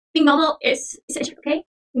Being normal is essential, okay?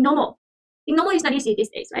 Being normal. Being normal is not easy these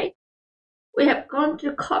days, right? We have gone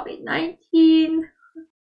through COVID-19.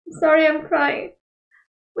 Sorry, I'm crying.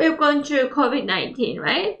 We've gone through COVID-19,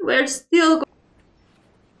 right? We're still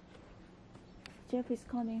Jeff is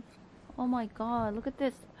coming. Oh my god, look at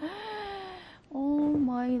this. Oh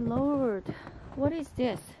my lord. What is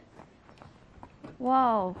this?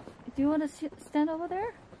 Wow. Do you want to stand over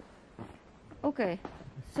there? Okay.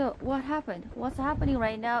 So what happened? What's happening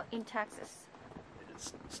right now in Texas?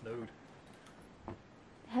 It snowed.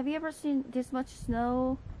 Have you ever seen this much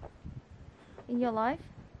snow in your life?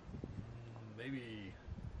 Maybe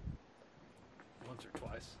once or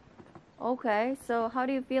twice. Okay, so how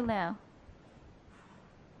do you feel now?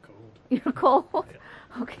 Cold. You're cold?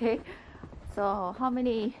 Yeah. Okay. So how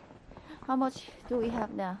much do we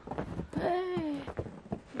have now?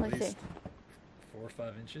 Let's see. 4 or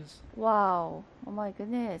 5 inches. Wow. Oh my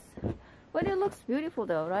goodness. But it looks beautiful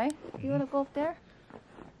though, right? Do you want to go up there?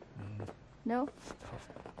 No?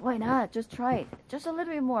 Why not? Just try it. Just a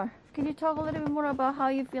little bit more. Can you talk a little bit more about how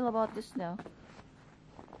you feel about the snow?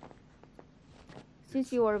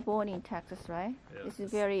 Since you were born in Texas, right? Yeah, this is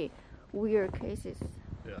very weird cases.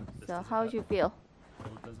 Yeah. So how do you feel?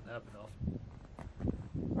 Well, it doesn't happen often.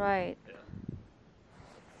 Right. Yeah.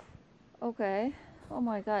 Okay. Oh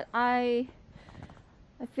my god. I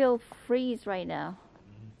feel freeze right now.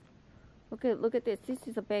 Look at this. This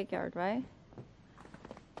is a backyard, right?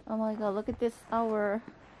 Oh my god, look at this. Our,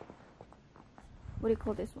 what do you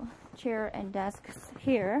call this one? Chair and desks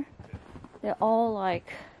here. They're all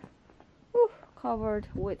like covered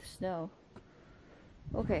with snow.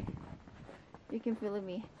 Okay. You can feel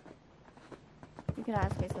me. You can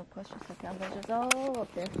ask me some questions. Okay, I'm gonna just all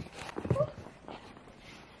up there. What's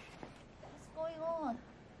going on?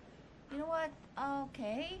 You know what?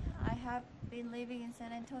 Okay, I have been living in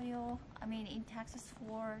San Antonio, in Texas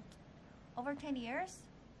for over 10 years.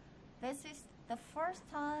 This is the first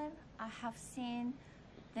time I have seen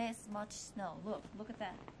this much snow. Look at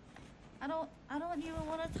that. I don't even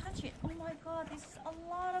want to touch it. Oh my god, this is a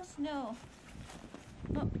lot of snow.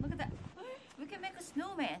 Look at that. We can make a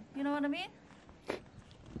snowman. You know what I mean?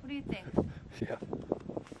 What do you think? Yeah.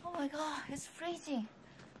 Oh my god, it's freezing.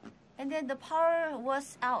 And then the power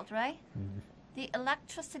was out, right? The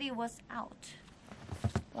electricity was out.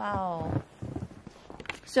 Wow.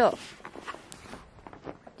 So,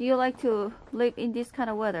 do you like to live in this kind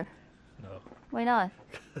of weather? No. Why not?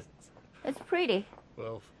 It's pretty.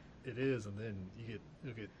 Well, it is, and then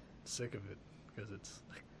you'll get sick of it because it's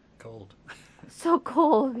cold. So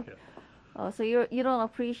cold. Yeah. Oh, so you don't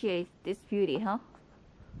appreciate this beauty, huh?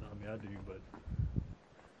 I do, but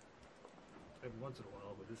every once in a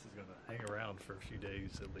while. But this is gonna hang around for a few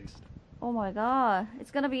days at least. Oh my god,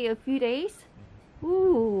 it's gonna be a few days.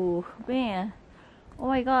 Ooh, man. Oh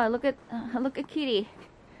my god, look at Kitty.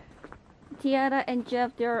 Tiara and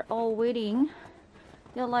Jeff, they're all waiting.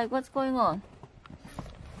 They're like, what's going on?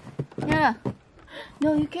 Tiara.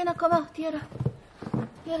 No, you cannot come out, Tiara.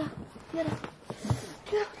 Tiara.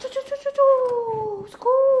 It's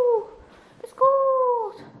cold. It's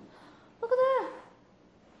cold. Look at that.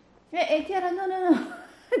 Hey, Tiara, no.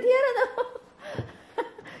 Tiara, no.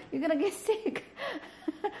 You're gonna get sick.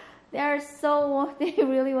 They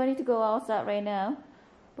really wanted to go outside right now.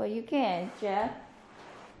 But you can't, Jeff.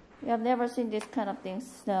 You have never seen this kind of thing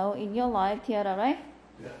snow in your life, Tiara, right?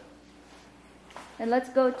 Yeah. And let's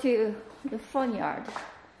go to the front yard.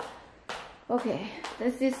 Okay,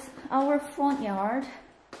 this is our front yard.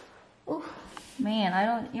 Oh, man, I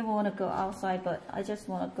don't even want to go outside, but I just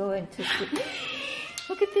want to go into the...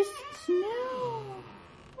 Look at this snow.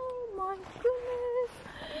 Oh my goodness.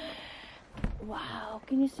 Wow,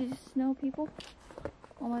 can you see the snow, people?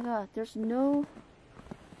 Oh my god, there's nothing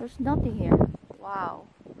here. Wow,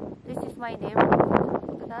 this is my neighborhood.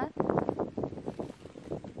 Look at that.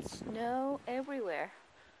 Snow everywhere.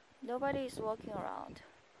 Nobody is walking around.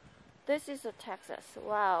 This is a Texas.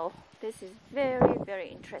 Wow, this is very, very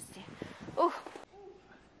interesting. Oh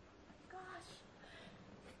gosh.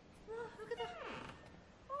 Oh, look at that.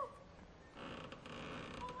 Oh.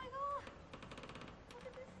 Oh my god. Look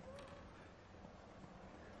at this. What?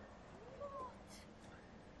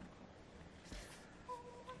 Oh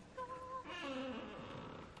my god.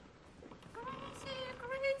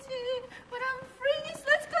 Crazy. But I'm freezing.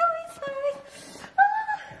 Let's go inside.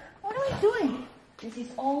 What am I doing? This is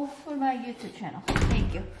all for my YouTube channel.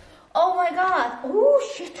 Thank you. Oh my god. Oh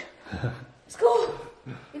shit. Let's go.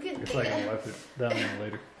 You can. It's like I'll wipe it down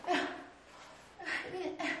later.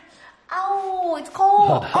 Ow, it's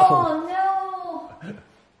cold. Oh no.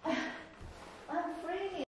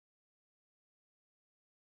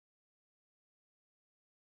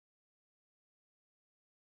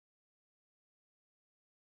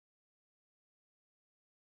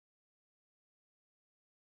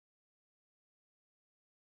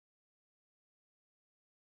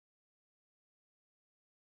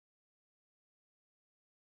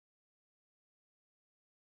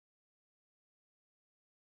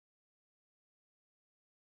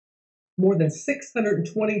 More than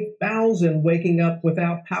 620,000 waking up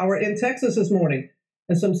without power in Texas this morning,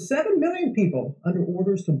 and some 7 million people under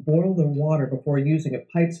orders to boil their water before using it.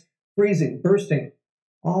 Pipes freezing, bursting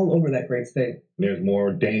all over that great state. There's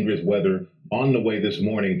more dangerous weather on the way this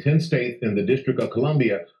morning. 10 states and the District of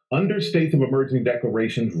Columbia under states of emergency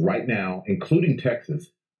declarations right now, including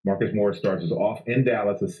Texas. Marcus Morris starts us off in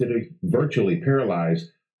Dallas, a city virtually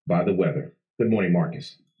paralyzed by the weather. Good morning,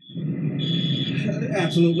 Marcus.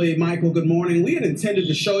 Absolutely, Michael. Good morning. We had intended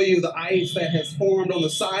to show you the ice that has formed on the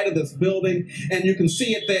side of this building, and you can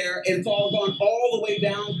see it there. It's all gone all the way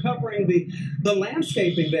down, covering the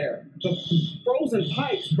landscaping there. The frozen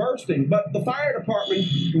pipes bursting, but the fire department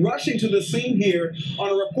rushing to the scene here on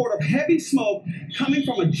a report of heavy smoke coming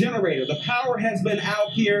from a generator. The power has been out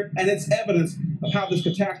here, and it's evidence of how this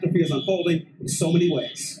catastrophe is unfolding in so many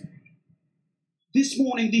ways. This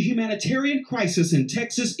morning, the humanitarian crisis in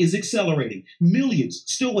Texas is accelerating. Millions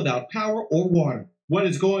still without power or water. What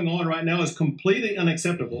is going on right now is completely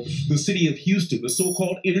unacceptable. The city of Houston, the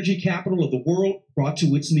so-called energy capital of the world, brought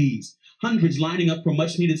to its knees. Hundreds lining up for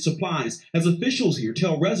much-needed supplies as officials here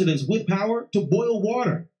tell residents with power to boil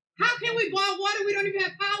water. How can we boil water? We don't even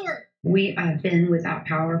have power. We have been without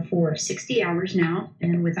power for 60 hours now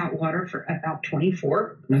and without water for about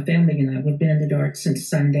 24. My family and I have been in the dark since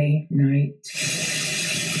Sunday night.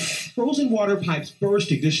 Frozen water pipes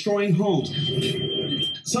bursting, destroying homes,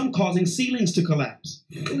 some causing ceilings to collapse.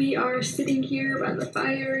 We are sitting here by the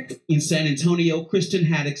fire. In San Antonio, Kristen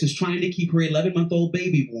Haddix is trying to keep her 11-month-old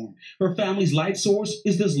baby warm. Her family's light source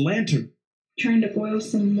is this lantern. Trying to boil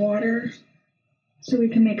some water so we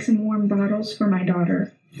can make some warm bottles for my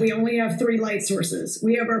daughter. We only have 3 light sources.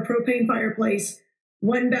 We have our propane fireplace,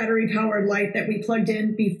 1 battery-powered light that we plugged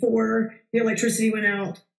in before the electricity went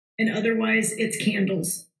out, and otherwise it's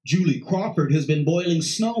candles. Julie Crawford has been boiling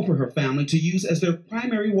snow for her family to use as their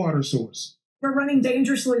primary water source. We're running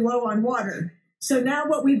dangerously low on water. So now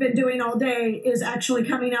what we've been doing all day is actually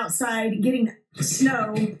coming outside, getting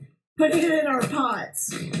snow, putting it in our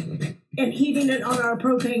pots, and heating it on our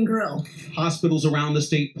propane grill. Hospitals around the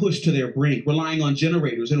state pushed to their brink, relying on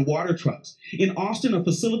generators and water trucks. In Austin, a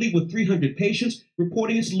facility with 300 patients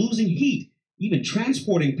reporting it's losing heat, even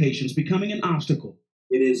transporting patients becoming an obstacle.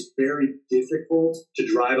 It is very difficult to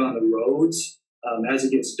drive on the roads. As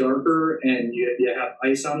it gets darker and you have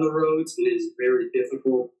ice on the roads, it is very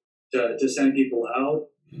difficult to send people out.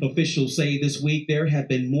 Officials say this week there have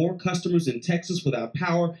been more customers in Texas without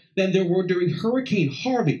power than there were during Hurricane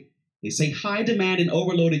Harvey. They say high demand and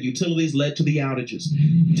overloaded utilities led to the outages.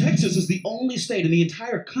 Texas is the only state in the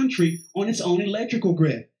entire country on its own electrical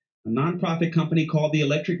grid. A nonprofit company called the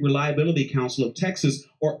Electric Reliability Council of Texas,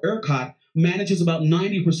 or ERCOT, manages about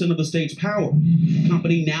 90% of the state's power. The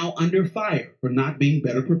company now under fire for not being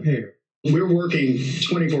better prepared. We're working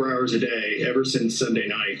 24 hours a day ever since Sunday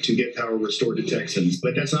night to get power restored to Texans.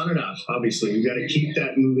 But that's not enough, obviously. We've got to keep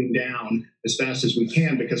that moving down as fast as we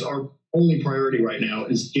can because our only priority right now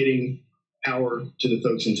is getting power to the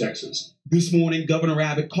folks in Texas. This morning, Governor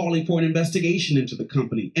Abbott calling for an investigation into the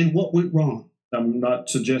company and what went wrong. I'm not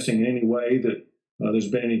suggesting in any way that there's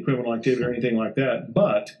been any criminal activity or anything like that,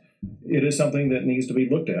 but it is something that needs to be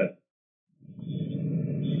looked at.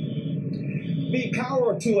 The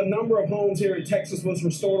power to a number of homes here in Texas was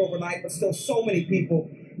restored overnight, but still so many people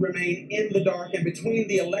remain in the dark. And between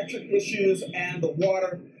the electric issues and the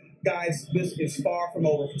water, guys, this is far from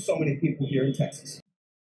over for so many people here in Texas.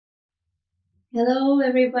 Hello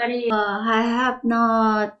everybody. I have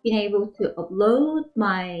not been able to upload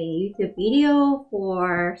my YouTube video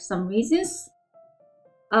for some reasons.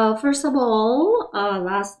 First of all,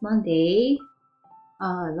 last Monday,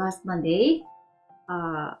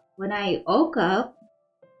 when I woke up,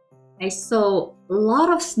 I saw a lot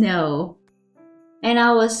of snow and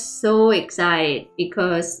I was so excited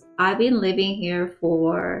because I've been living here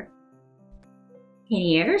for 10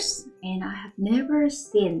 years and I have never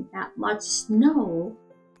seen that much snow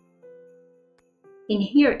in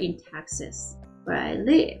here in Texas where I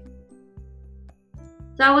live.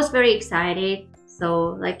 So I was very excited. So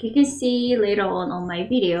like you can see later on my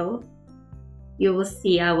video, you will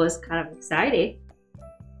see I was kind of excited.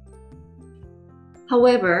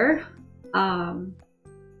 However,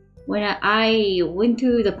 when I went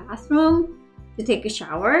to the bathroom to take a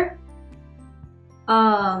shower,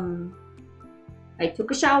 I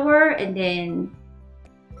took a shower and then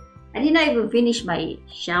I did not even finish my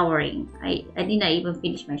showering. I did not even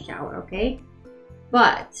finish my shower, okay?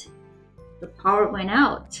 But the power went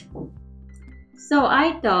out. So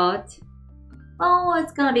I thought, oh,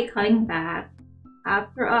 it's gonna be coming back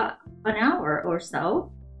after an hour or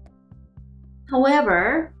so.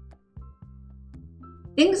 However,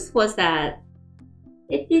 things was that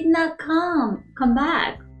it did not come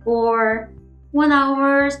back for 1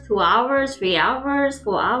 hour, 2 hours, 3 hours,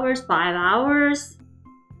 4 hours, 5 hours.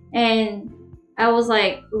 And I was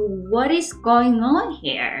like, what is going on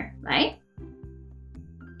here, right?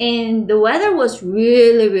 And the weather was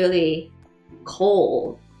really, really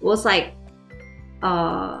cold. It was like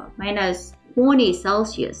minus 20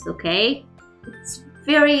 Celsius, okay? It's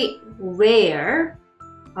very rare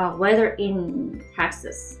weather in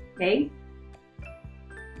Texas, okay?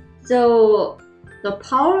 So the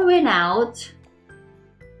power went out.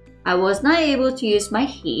 I was not able to use my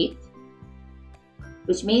heat,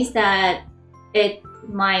 which means that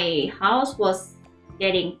my house was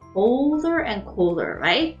getting colder and colder,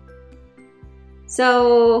 right?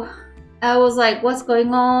 So I was like, what's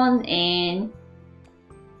going on? And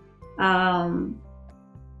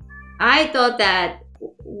I thought that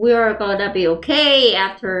we were gonna be okay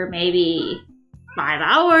after maybe 5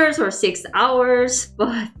 hours or 6 hours,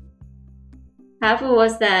 but happened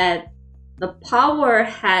was that the power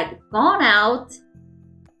had gone out,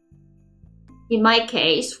 in my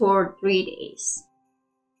case, for 3 days.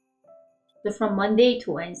 So from Monday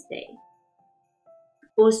to Wednesday.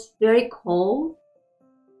 It was very cold,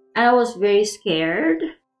 and I was very scared,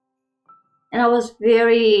 and I was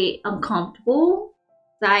very uncomfortable.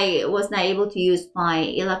 I was not able to use my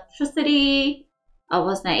electricity. I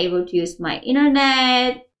was not able to use my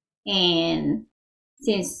internet. And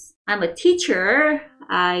since I'm a teacher,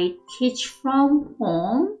 I teach from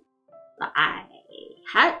home. I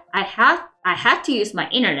had to use my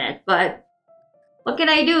internet, but what can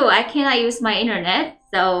I do? I cannot use my internet.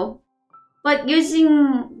 So, but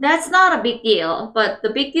that's not a big deal. But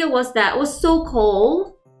the big deal was that it was so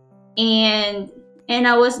cold, and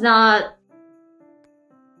I was not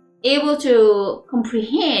able to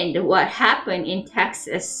comprehend what happened in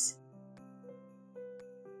Texas.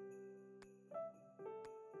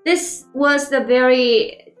 This was the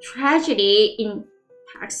very tragedy in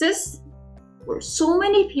Texas, where so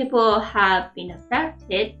many people have been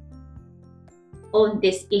affected on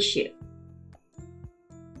this issue.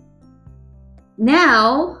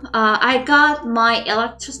 Now, I got my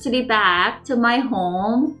electricity back to my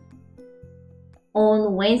home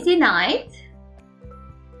on Wednesday night,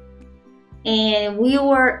 and we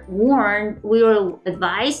were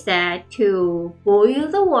advised that to boil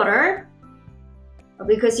the water,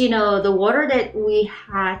 because the water that we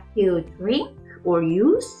had to drink or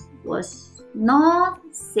use was not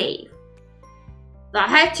safe. So I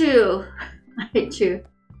had to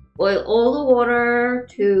boil all the water,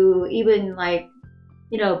 to even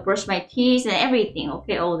brush my teeth and everything,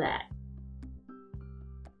 okay, all that.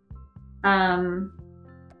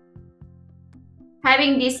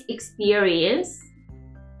 Having this experience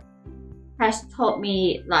has taught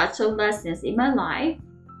me lots of lessons in my life.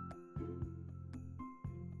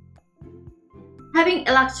 Having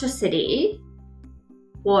electricity,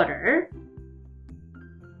 water,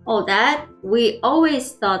 all that, we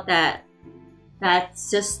always thought that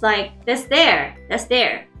that's just that's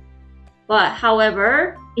there. But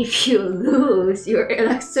however, if you lose your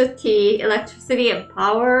electricity and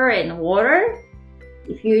power and water,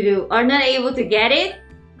 if you are not able to get it,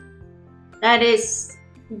 that is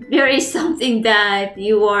very something that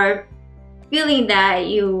you are feeling that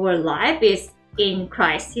your life is in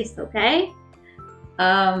crisis, okay?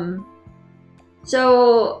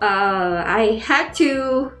 So I had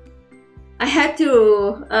to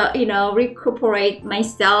recuperate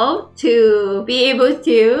myself to be able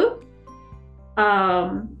to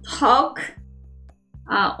talk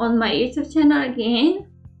on my YouTube channel again.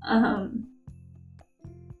 I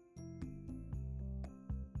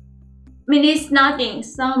mean, it's nothing.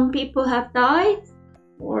 Some people have died,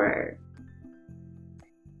 or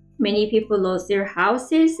many people lost their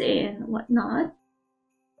houses and whatnot.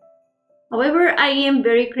 However, I am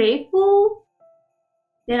very grateful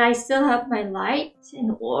that I still have my light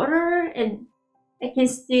and water, and I can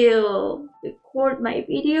still record my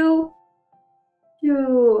video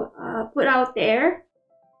to put out there.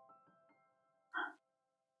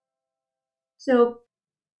 So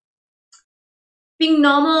being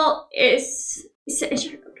normal is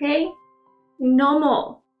essential, okay? Being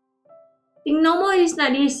normal is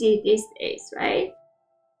not easy these days, right?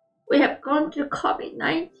 We have gone through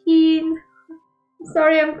COVID-19.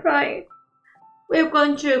 Sorry, I'm crying. We have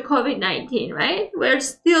gone through COVID-19, right? We're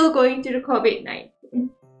still going through COVID-19.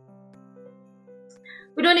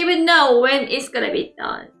 We don't even know when it's gonna be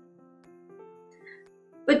done.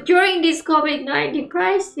 But during this COVID-19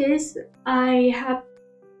 crisis, I have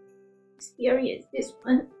experienced this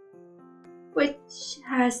one, which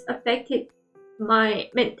has affected my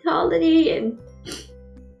mentality and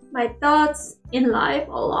my thoughts in life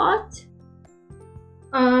a lot.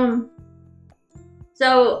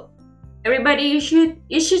 So everybody, you should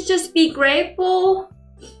just be grateful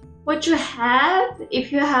what you have.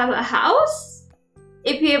 If you have a house,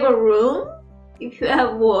 if you have a room, if you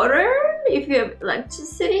have water, if you have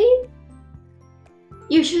electricity,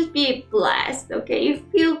 you should be blessed, okay? You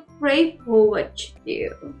feel grateful what you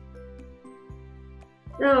do.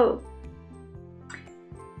 So,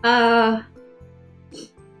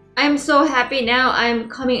 I'm so happy now I'm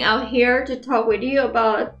coming out here to talk with you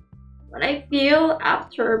about what I feel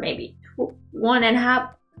after maybe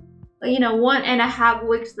 1.5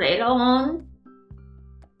 weeks later on.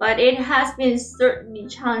 But it has been certainly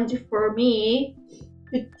challenging for me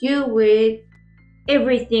to deal with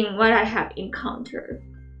everything what I have encountered.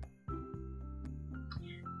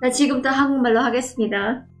 자, 지금부터 한국말로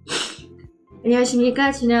하겠습니다.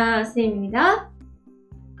 안녕하십니까, 진아쌤입니다.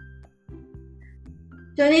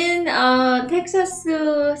 저는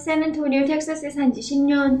텍사스, 샌안토니오, 텍사스에 산 지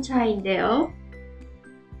 10년 차인데요.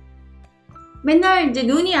 맨날 이제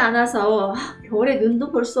눈이 안 와서 겨울에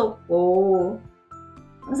눈도 볼 수 없고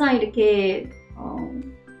항상 이렇게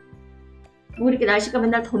뭐 이렇게 날씨가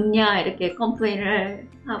맨날 덥냐 이렇게 컴플레인을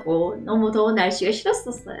하고 너무 더운 날씨가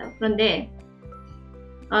싫었었어요. 그런데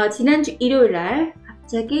지난주 일요일날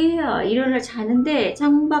갑자기 일요일날 자는데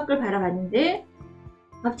창밖을 바라봤는데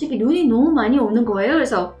갑자기 눈이 너무 많이 오는 거예요.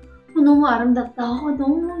 그래서 너무 아름답다,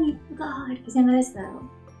 너무 이쁘다 이렇게 생각했어요.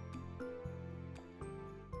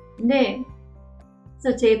 근데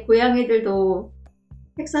그래서 제 고양이들도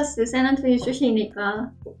텍사스 샌안토니오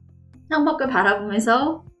출신이니까 창밖을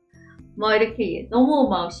바라보면서 뭐 이렇게 너무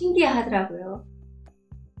막 신기해 하더라고요.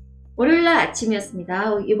 월요일날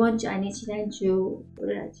아침이었습니다. 이번 주 아니 지난주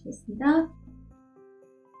월요일 아침이었습니다.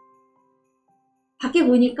 밖에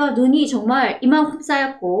보니까 눈이 정말 이만큼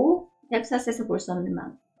쌓였고 텍사스에서 볼 수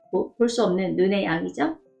없는 눈의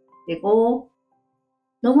양이죠. 그리고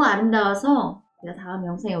너무 아름다워서 제가 다음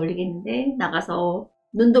영상에 올리겠는데 나가서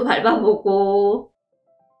눈도 밟아보고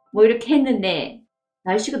뭐 이렇게 했는데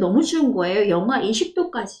날씨가 너무 추운 거예요. 영하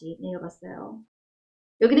 20도까지 내려갔어요.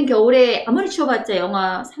 여기는 겨울에 아무리 추워봤자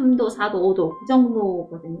영하 3도, 4도, 5도 그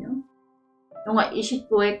정도거든요. 영하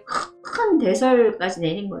 20도에 큰 대설까지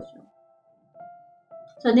내린 거죠.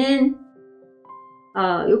 저는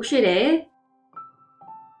욕실에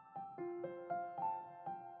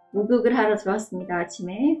목욕을 하러 들어왔습니다.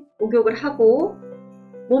 아침에 목욕을 하고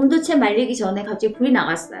몸도 채 말리기 전에 갑자기 불이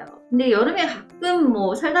나갔어요. 근데 여름에 가끔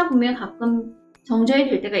뭐 살다 보면 가끔 정전이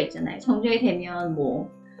될 때가 있잖아요. 정전이 되면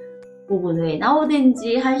뭐 5분 후에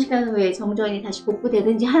나오든지 1시간 후에 정전이 다시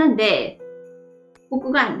복구되든지 하는데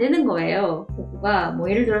복구가 안 되는 거예요. 복구가 뭐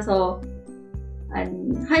예를 들어서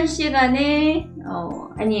한 1시간에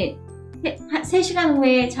아니 3시간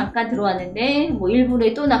후에 잠깐 들어왔는데 뭐 1분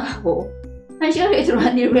후에 또 나가고 1시간 후에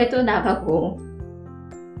들어왔는데 1분 후에 또 나가고.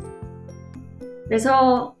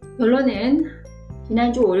 그래서 결론은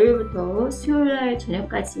지난주 월요일부터 수요일날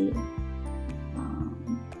저녁까지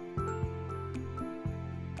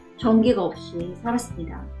전기가 없이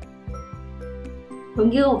살았습니다.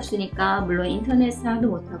 전기가 없으니까 물론 인터넷 사용도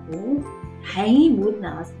못하고 다행히 물이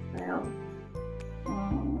나왔었어요.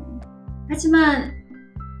 하지만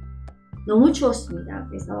너무 추웠습니다.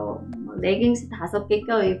 그래서 레깅스 5개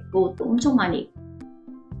껴입고 또 엄청 많이 입고.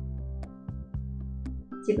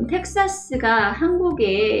 지금 텍사스가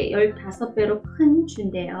한국의 15배로 큰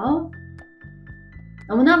주인데요.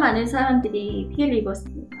 너무나 많은 사람들이 피해를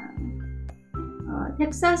입었습니다.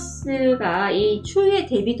 텍사스가 이 추위에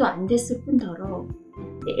대비도 안 됐을 뿐더러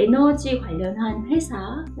에너지 관련한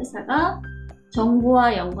회사가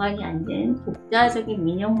정부와 연관이 안 된 독자적인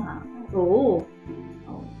민영화로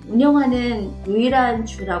운영하는 유일한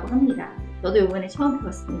주라고 합니다. 저도 이번에 처음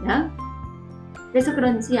배웠습니다. 그래서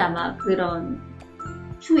그런지 아마 그런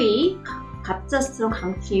추위, 갑작스러운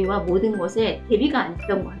강추위와 모든 것에 대비가 안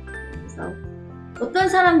됐던 것 같아요. 그래서 어떤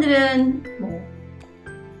사람들은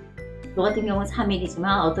저 같은 경우는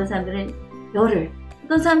 3일이지만 어떤 사람들은 열흘,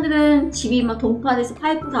 어떤 사람들은 집이 막 동파돼서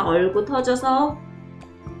파이프 다 얼고 터져서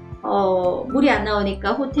물이 안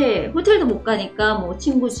나오니까 호텔도 못 가니까 뭐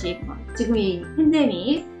친구 집, 지금 이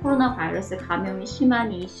팬데믹 코로나 바이러스 감염이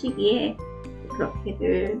심한 이 시기에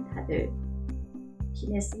그렇게들 다들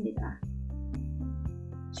지냈습니다.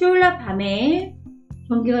 수요일날 밤에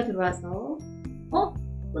전기가 들어와서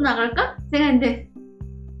또 나갈까? 생각했는데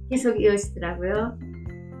계속 이어지더라고요.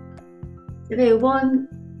 제가 이번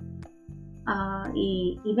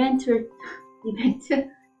이 이벤트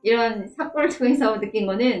이런 사건을 통해서 느낀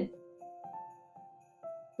거는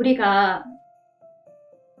우리가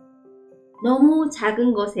너무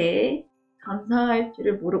작은 것에 감사할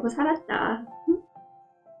줄을 모르고 살았다.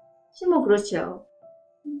 뭐 그렇죠.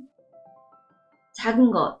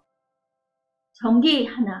 작은 것, 전기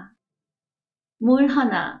하나, 물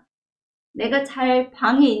하나, 내가 잘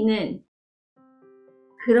방에 있는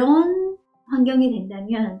그런 환경이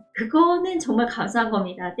된다면 그거는 정말 감사한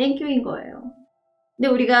겁니다. 땡큐인 거예요. 근데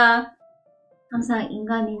우리가 항상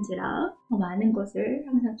인간인지라 더 많은 것을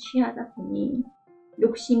항상 취하다 보니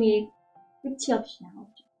욕심이 끝이 없이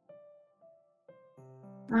나오죠.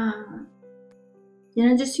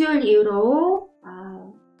 지난주 수요일 이후로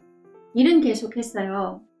일은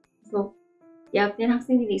계속했어요. 계속 예약된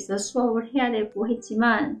학생들이 있어 수업을 해야 되고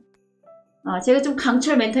했지만 제가 좀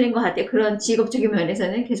강철 멘토인 것 같아요. 그런 직업적인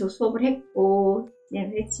면에서는 계속 수업을 했고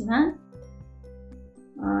진행을 했지만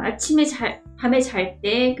밤에 잘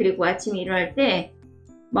때 그리고 아침에 일어날 때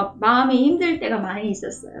막 마음이 힘들 때가 많이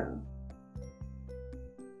있었어요.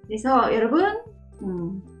 그래서 여러분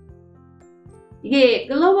이게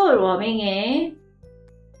글로벌 워밍의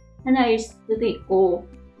하나일 수도 있고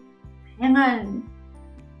다양한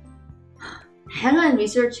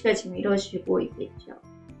리서치가 지금 이루어지고 있겠죠.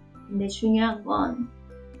 근데 중요한 건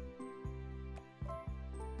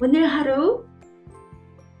오늘 하루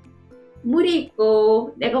물이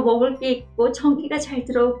있고 내가 먹을 게 있고 전기가 잘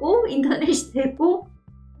들어오고 인터넷이 되고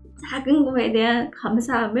작은 거에 대한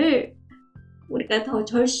감사함을 우리가 더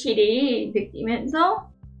절실히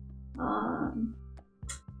느끼면서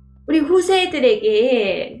우리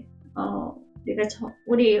후세들에게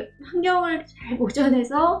우리 환경을 잘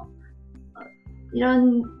보존해서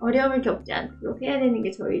이런 어려움을 겪지 않도록 해야 되는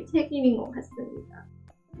게 저희 책임인 것 같습니다.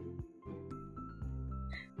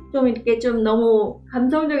 좀 이렇게 좀 너무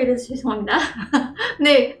감성적이 돼서 죄송합니다.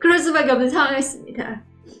 네, 그럴 수밖에 없는 상황이었습니다.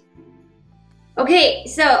 Okay,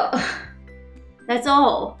 so that's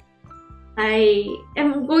all. I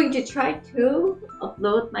am going to try to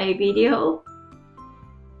upload my video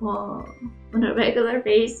on a regular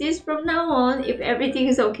basis from now on if everything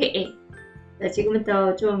is okay.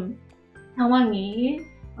 지금부터 좀 상황이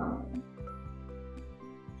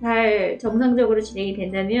잘 정상적으로 진행이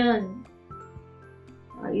된다면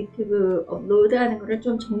유튜브 업로드하는 거를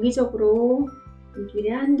좀 정기적으로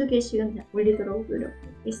일주일에 한두 개씩은 올리도록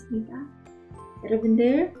노력하겠습니다.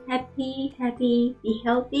 여러분들 happy, be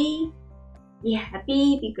healthy, be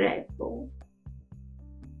happy, be grateful.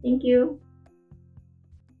 Thank you.